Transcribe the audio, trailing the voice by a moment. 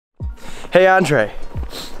Hey Andre,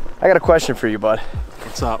 I got a question for you, bud.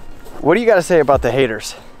 What's up? What do you got to say about the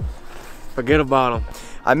haters? Forget about them.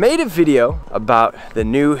 I made a video about the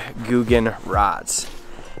new Googan rods.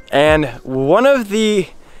 And one of the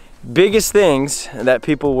biggest things that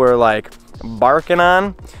people were like barking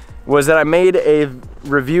on was that I made a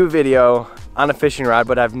review video on a fishing rod,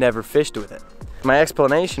 but I've never fished with it. My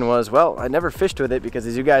explanation was, well, I never fished with it because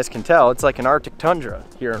as you guys can tell, it's like an Arctic tundra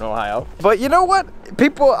here in Ohio. But you know what?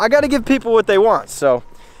 I gotta give people what they want. So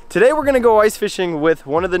today we're gonna go ice fishing with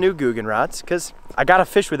one of the new Googan rods because I gotta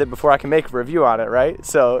fish with it before I can make a review on it, right?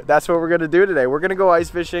 So that's what we're gonna do today. We're gonna go ice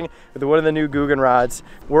fishing with one of the new Googan rods.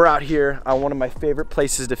 We're out here on one of my favorite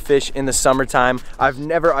places to fish in the summertime. I've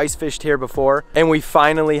never ice fished here before, and we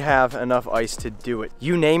finally have enough ice to do it.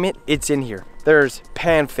 You name it, it's in here. There's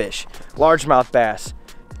panfish, largemouth bass,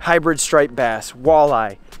 hybrid striped bass,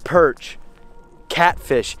 walleye, perch,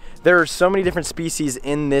 catfish. There are so many different species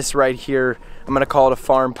in this right here. I'm gonna call it a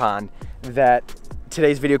farm pond, that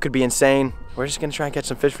today's video could be insane. We're just gonna try and catch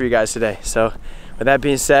some fish for you guys today. So with that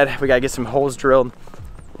being said, we gotta get some holes drilled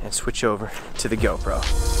and switch over to the GoPro.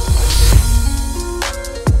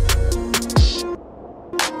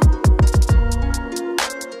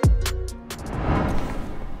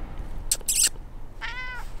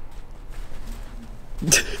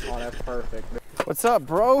 Oh, that's perfect. What's up,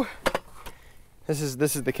 bro? This is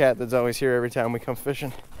the cat that's always here every time we come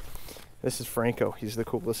fishing. This is Franco. He's the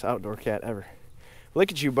coolest outdoor cat ever.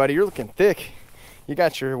 Look at you, buddy. You're looking thick. You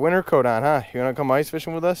got your winter coat on, huh? You wanna come ice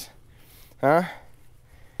fishing with us? Huh?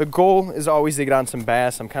 The goal is always to get on some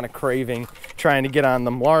bass. I'm kind of craving trying to get on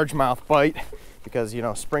the largemouth bite because, you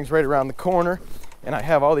know, spring's right around the corner and I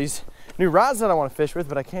have all these new rods that I want to fish with,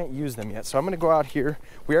 but I can't use them yet. So I'm gonna go out here.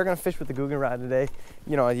 We are gonna fish with the Googan rod today.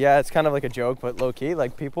 You know, yeah, it's kind of like a joke, but low key,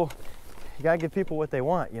 like people, you gotta give people what they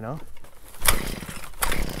want, you know?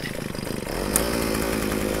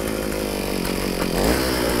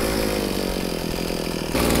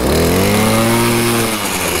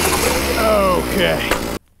 Okay.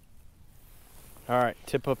 All right,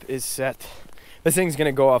 tip up is set. This thing's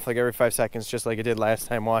gonna go off like every 5 seconds, just like it did last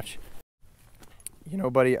time. Watch. You know,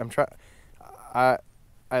 buddy, I'd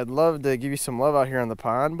love to give you some love out here on the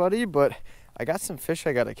pond, buddy, but I got some fish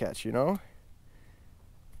I gotta catch, you know?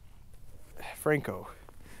 Franco.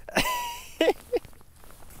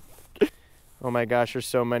 Oh my gosh, there's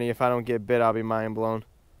so many. If I don't get bit, I'll be mind blown.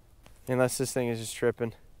 Unless this thing is just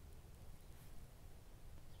tripping.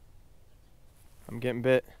 I'm getting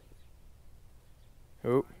bit.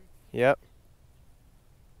 Oh, yep.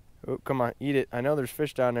 Oh, come on, eat it. I know there's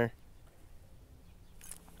fish down there.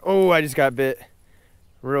 Oh, I just got bit.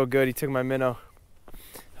 Real good, he took my minnow.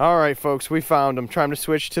 All right, folks, we found him. Time to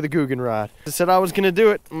switch to the Googan rod. I said I was gonna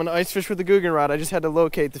do it. I'm gonna ice fish with the Googan rod. I just had to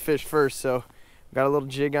locate the fish first, so got a little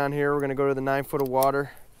jig on here. We're gonna go to the 9 foot of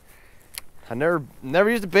water. I never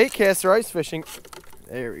used a bait caster ice fishing.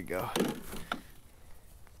 There we go.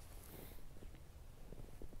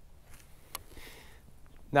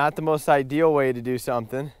 Not the most ideal way to do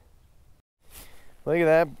something. Look at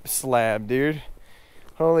that slab, dude.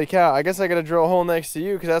 Holy cow, I guess I gotta drill a hole next to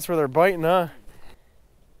you because that's where they're biting, huh?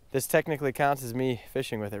 This technically counts as me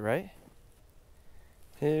fishing with it, right?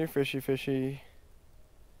 Here, fishy, fishy.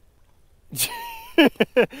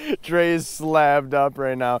 Dre is slabbed up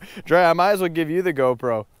right now. Dre, I might as well give you the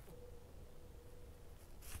GoPro.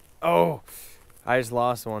 Oh, I just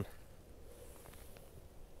lost one.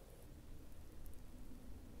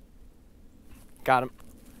 Got him.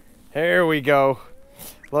 Here we go.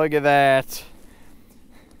 Look at that.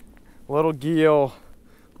 Little geel.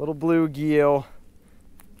 Little blue geel.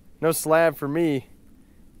 No slab for me,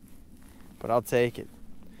 but I'll take it.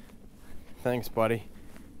 Thanks, buddy.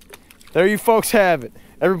 There you folks have it.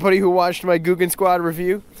 Everybody who watched my Googan Squad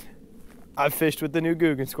review, I fished with the new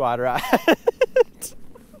Googan Squad rod.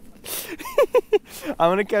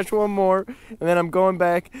 I'm gonna catch one more, and then I'm going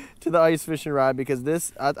back to the ice fishing rod because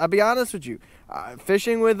this, I'll be honest with you,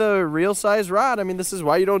 fishing with a real size rod, I mean, this is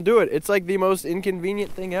why you don't do it. It's like the most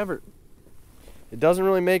inconvenient thing ever. It doesn't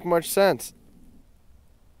really make much sense.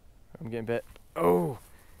 I'm getting bit. Oh,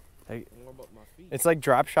 it's like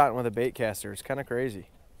drop shotting with a bait caster. It's kind of crazy.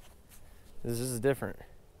 This is different.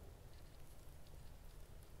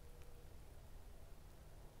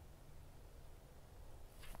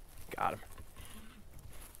 Got him.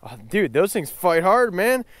 Oh, dude, those things fight hard,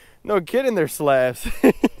 man. No kidding, they're slabs.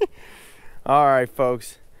 All right,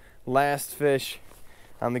 folks. Last fish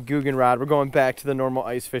on the Googan rod. We're going back to the normal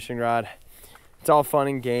ice fishing rod. It's all fun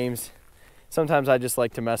and games. Sometimes I just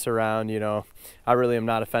like to mess around, you know. I really am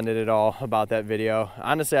not offended at all about that video.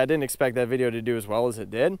 Honestly, I didn't expect that video to do as well as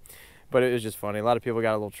it did. But it was just funny. A lot of people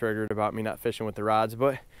got a little triggered about me not fishing with the rods,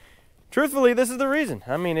 but truthfully, this is the reason.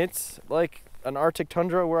 I mean, it's like an Arctic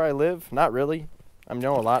tundra where I live. Not really. I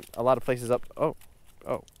know a lot of places up. Oh,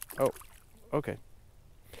 okay.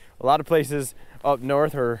 A lot of places up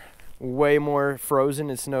north are way more frozen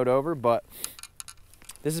and snowed over, but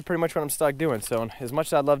this is pretty much what I'm stuck doing. So as much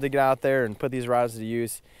as I'd love to get out there and put these rods to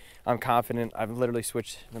use, I'm confident. I've literally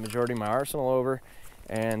switched the majority of my arsenal over,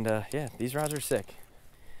 and yeah, these rods are sick.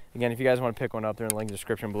 Again, if you guys want to pick one up, they're in the link in the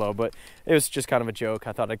description below, but it was just kind of a joke.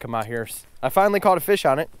 I thought I'd come out here. I finally caught a fish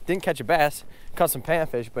on it. Didn't catch a bass, caught some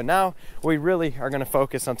panfish, but now we really are going to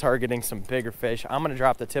focus on targeting some bigger fish. I'm going to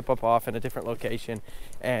drop the tip up off in a different location,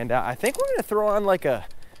 and I think we're going to throw on like a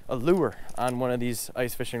lure on one of these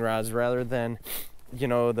ice fishing rods rather than, you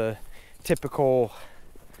know, the typical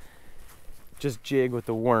just jig with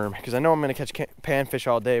the worm, because I know I'm going to catch panfish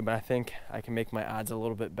all day, but I think I can make my odds a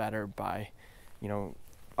little bit better by, you know,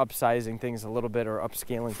 upsizing things a little bit or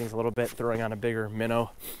upscaling things a little bit, throwing on a bigger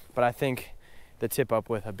minnow. But I think the tip up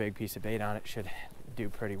with a big piece of bait on it should do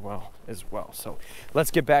pretty well as well. So let's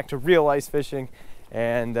get back to real ice fishing,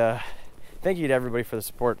 and thank you to everybody for the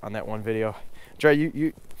support on that one video. Dre,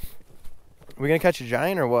 we gonna catch a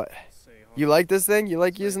giant or what? You like this thing? You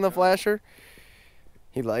like using the flasher?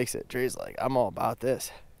 He likes it. Dre's like, I'm all about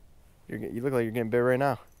this. You look like you're getting bit right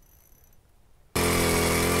now.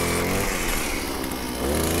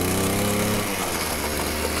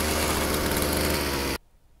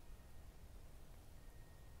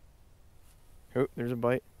 Oh, there's a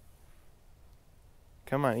bite.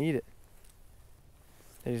 Come on, eat it.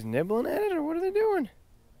 They just nibbling at it, or what are they doing?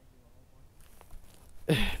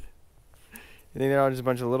 You think they're all just a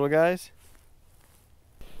bunch of little guys?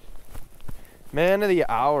 Man of the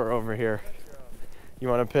hour over here. You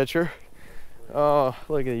want a picture? Oh,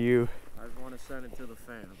 look at you. I just want to send it to the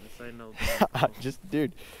fam. This ain't no just,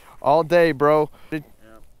 dude, all day, bro. Yep.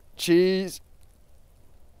 Cheese.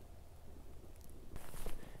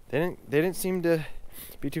 They didn't seem to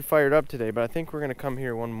be too fired up today, but I think we're gonna come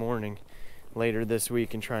here one morning later this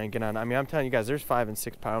week and try and get on. I mean, I'm telling you guys, there's 5 and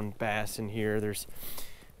 6 pound bass in here.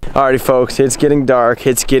 Alrighty folks, it's getting dark,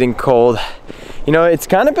 it's getting cold. You know, it's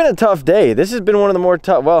kind of been a tough day. This has been one of the more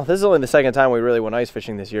tough, well, this is only the second time we really went ice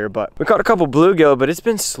fishing this year, but we caught a couple bluegill, but it's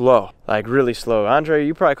been slow, like really slow. Andre,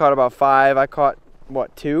 you probably caught about 5. I caught,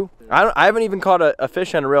 what, 2? I haven't even caught a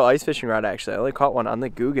fish on a real ice fishing rod, actually. I only caught one on the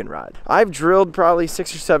Googan rod. I've drilled probably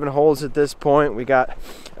 6 or 7 holes at this point. We got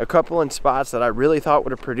a couple in spots that I really thought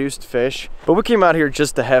would have produced fish, but we came out here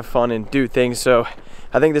just to have fun and do things, so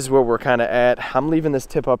I think this is where we're kind of at. I'm leaving this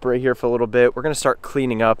tip up right here for a little bit. We're gonna start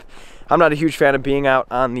cleaning up. I'm not a huge fan of being out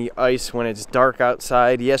on the ice when it's dark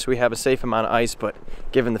outside. Yes, we have a safe amount of ice, but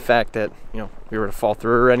given the fact that, you know, we were to fall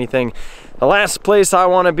through or anything, the last place I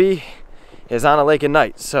want to be is on a lake at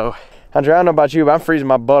night. So, Andre, I don't know about you, but I'm freezing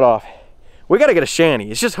my butt off. We got to get a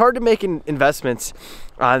shanty. It's just hard to make investments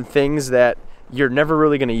on things that you're never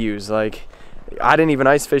really going to use. Like, I didn't even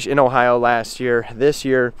ice fish in Ohio last year. This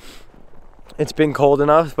year, it's been cold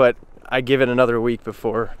enough, but I give it another week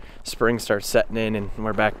before spring starts setting in and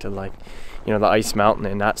we're back to, like, you know, the ice mountain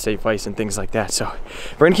and not safe ice and things like that. So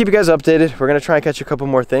we're gonna keep you guys updated. We're gonna try and catch a couple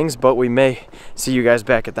more things, but we may see you guys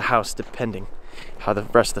back at the house depending how the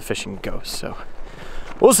rest of the fishing goes. So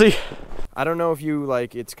we'll see. I don't know if you,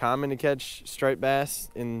 like, it's common to catch striped bass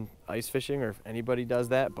in ice fishing or if anybody does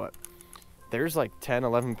that, but there's like 10,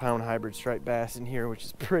 11 pound hybrid striped bass in here, which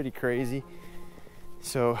is pretty crazy.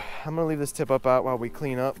 So I'm gonna leave this tip up out while we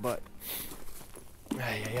clean up, but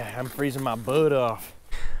yeah, I'm freezing my butt off.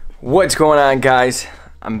 What's going on, guys?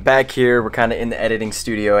 I'm back here. We're kind of in the editing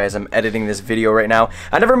studio as I'm editing this video right now.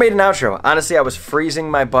 I never made an outro. Honestly, I was freezing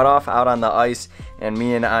my butt off out on the ice, and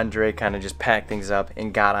me and Andre kind of just packed things up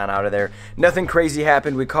and got on out of there. Nothing crazy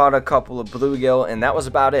happened. We caught a couple of bluegill, and that was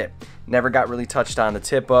about it. Never got really touched on the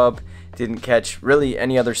tip up. Didn't catch really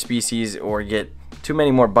any other species or get too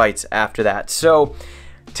many more bites after that. So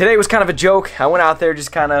today was kind of a joke. I went out there,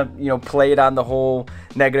 just kind of, you know, played on the whole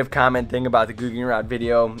negative comment thing about the Googan rod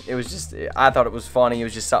video. It was just, I thought it was funny. It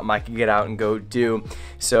was just something I could get out and go do.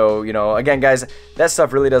 So, you know, again, guys, that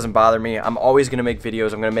stuff really doesn't bother me. I'm always going to make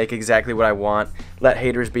videos. I'm going to make exactly what I want. Let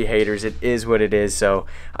haters be haters. It is what it is. So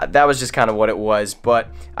that was just kind of what it was. But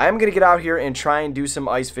I am going to get out here and try and do some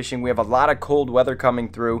ice fishing. We have a lot of cold weather coming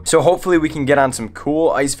through, so hopefully we can get on some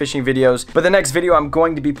cool ice fishing videos. But the next video I'm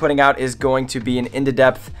going to be putting out is going to be an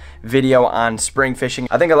into-depth video on spring fishing.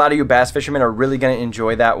 I think a lot of you bass fishermen are really going to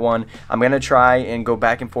enjoy that one. I'm going to try and go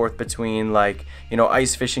back and forth between, like, you know,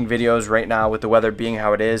 ice fishing videos right now with the weather being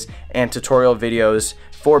how it is, and tutorial videos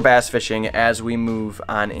for bass fishing as we move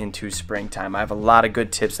on into springtime. I have a lot of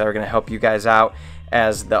good tips that are going to help you guys out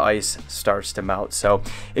as the ice starts to melt. So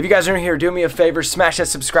if you guys are new here, do me a favor, smash that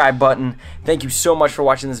subscribe button. Thank you so much for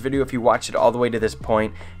watching this video if you watched it all the way to this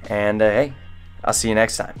point, and hey, I'll see you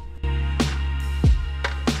next time.